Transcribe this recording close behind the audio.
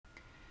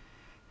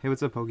Hey,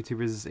 what's up,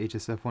 PokeTubers? This is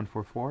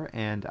HSF144,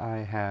 and I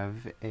have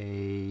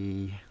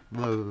a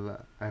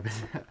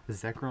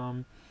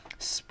Zekrom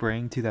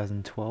Spring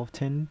 2012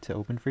 tin to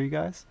open for you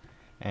guys,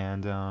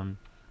 and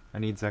I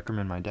need Zekrom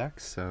in my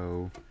deck,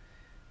 so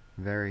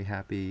very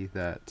happy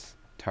that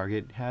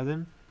Target has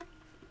him,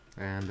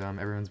 and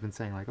everyone's been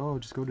saying like, oh,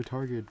 just go to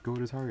Target,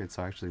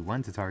 so I actually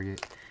went to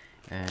Target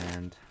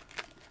and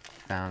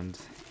found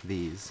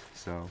these,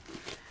 so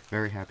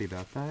very happy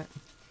about that.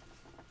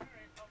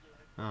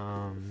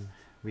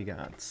 We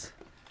got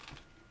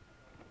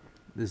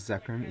this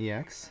Zekrom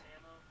EX.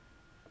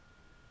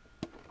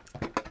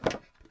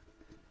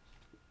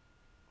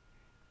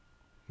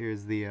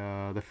 Here's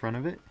the front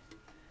of it.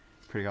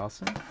 Pretty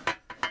awesome.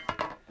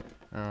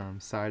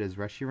 Side is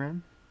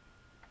Reshiram,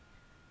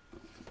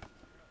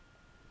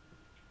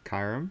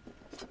 Kyurem,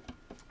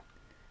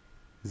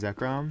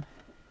 Zekrom,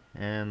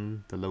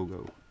 and the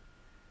logo.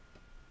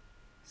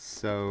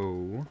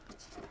 So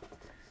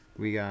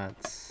we got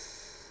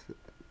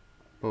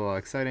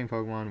exciting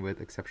Pokemon with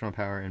exceptional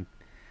power in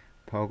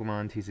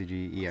Pokemon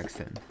TCG EX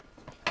Tin.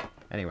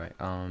 Anyway,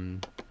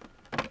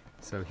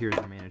 so here's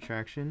the main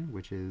attraction,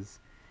 which is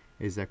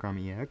a Zekrom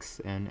EX,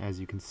 and as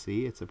you can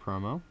see, it's a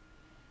promo,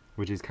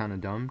 which is kind of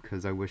dumb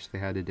because I wish they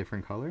had a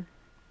different color.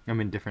 I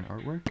mean, different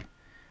artwork,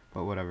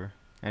 but whatever.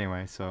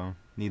 Anyway, so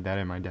need that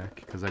in my deck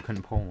because I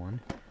couldn't pull one.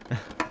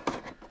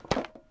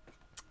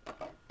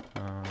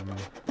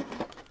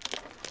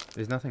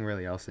 There's nothing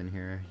really else in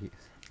here.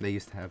 They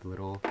used to have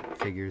little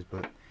figures,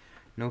 but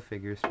no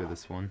figures for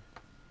this one.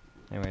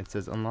 Anyway, it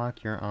says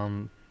unlock your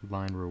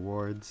online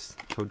rewards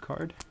code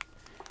card,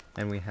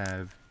 and we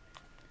have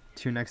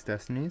 2 next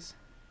destinies,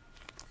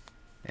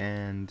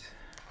 and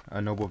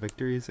a noble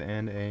victories,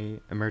 and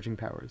a emerging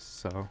powers.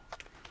 So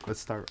let's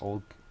start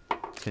old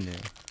to new.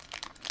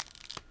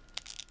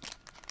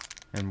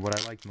 And what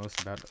I like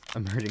most about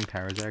emerging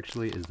powers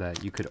actually is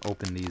that you could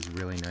open these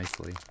really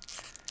nicely.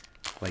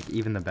 Like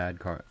even the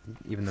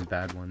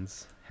bad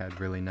ones had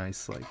really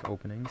nice like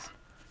openings.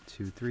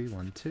 2, 3,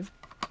 1, 2.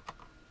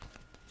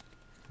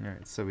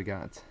 Alright, so we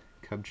got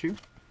Cubchoo,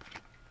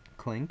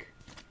 Clink,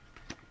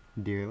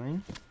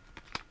 Deerling,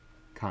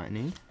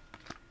 Cottony,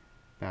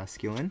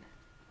 Basculin,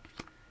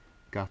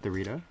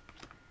 Gothorita,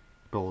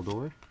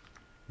 Boldore,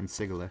 and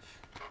Sigilyph.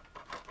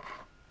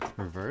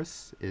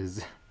 Reverse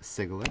is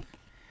Sigilyph.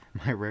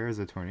 My rare is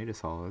a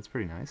Tornadus Hollow. That's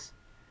pretty nice.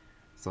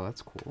 So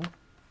that's cool.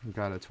 We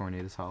got a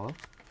Tornadus Hollow.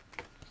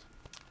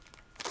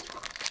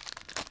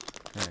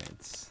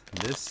 Alright,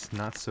 this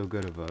not so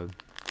good of a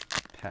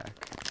pack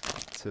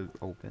to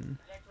open.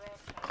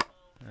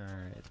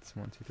 Alright, it's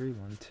 1, 2, 3,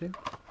 1, 2.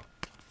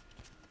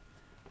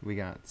 We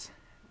got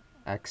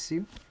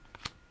Axew,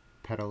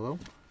 Petalil,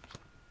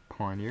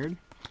 Pawniard,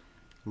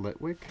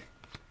 Litwick,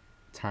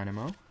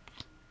 Tynamo,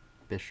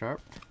 Bisharp,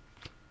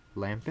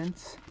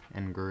 Lampent,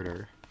 and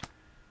Girder.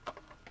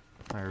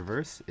 My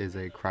reverse is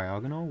a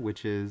Cryogonal,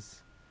 which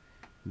is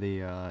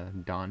the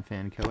Dawn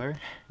fan killer,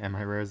 and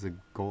my rare is a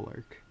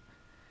Golurk.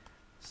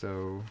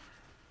 So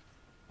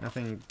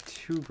nothing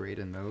too great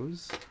in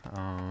those.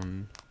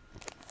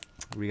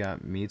 We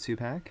got Mewtwo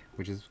pack,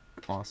 which is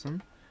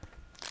awesome.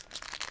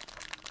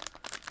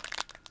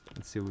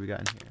 Let's see what we got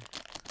in here.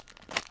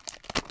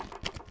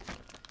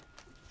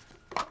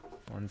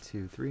 1,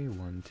 2, 3,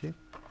 1, 2.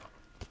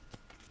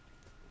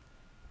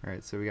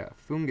 Alright, so we got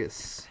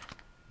Foongus,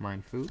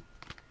 Mindfoot,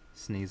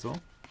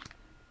 Sneasel,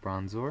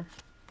 Bronzor,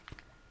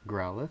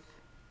 Growlithe,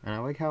 and I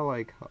like how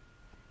like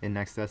in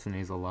Next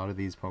Destinies a lot of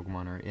these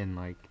Pokemon are in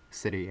like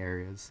city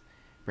areas.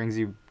 Brings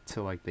you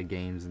to like the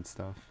games and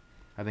stuff.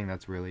 I think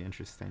that's really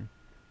interesting.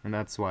 And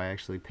that's why I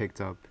actually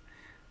picked up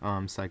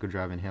Psycho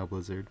Drive and Hail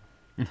Blizzard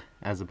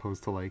as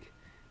opposed to like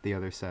the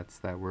other sets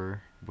that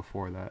were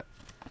before that.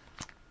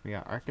 We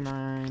got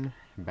Arcanine,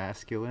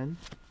 Basculin,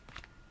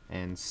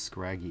 and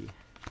Scraggy.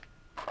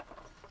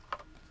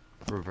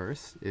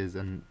 Reverse is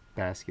a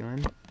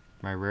Basculin.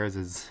 My rares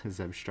is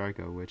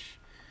Zebstrika, which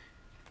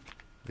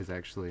is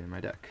actually in my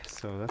deck,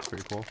 so that's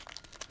pretty cool.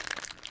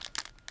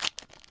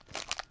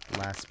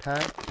 Last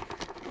pack,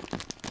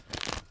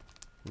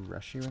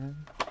 Reshiram.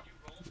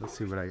 Let's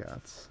see what I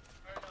got.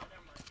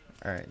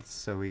 Alright,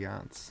 so we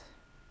got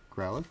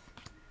Growlithe,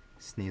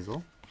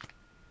 Sneasel,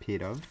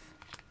 Pidove,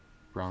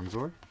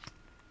 Bronzor,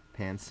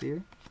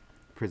 Pansear,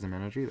 Prism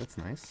Energy, that's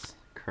nice,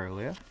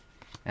 Kirlia,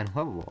 and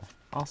Lovable.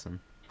 Awesome.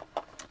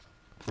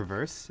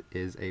 Reverse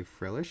is a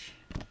Frillish,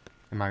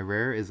 and my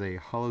rare is a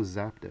Holo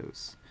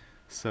Zapdos.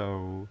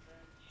 So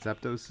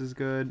Zapdos is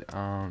good,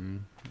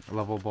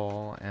 Level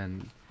Ball,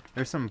 and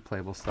there's some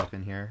playable stuff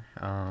in here.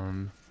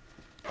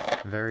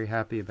 Very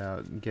happy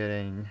about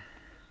getting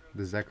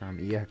the Zekrom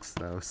EX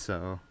though,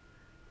 so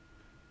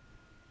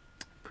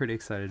pretty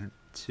excited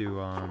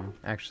to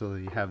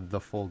actually have the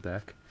full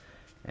deck.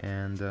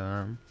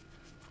 And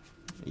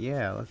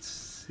yeah, let's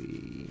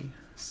see.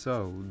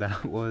 So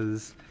that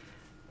was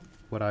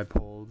what I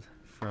pulled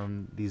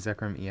from the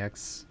Zekrom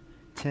EX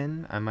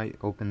tin. I might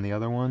open the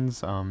other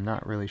ones,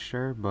 not really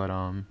sure, but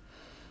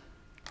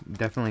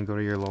definitely go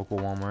to your local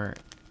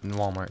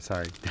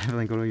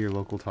definitely go to your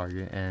local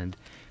Target and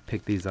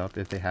pick these up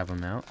if they have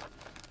them out.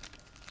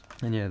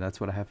 And yeah,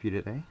 that's what I have for you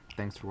today.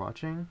 Thanks for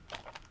watching,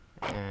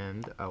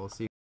 and I will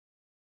see you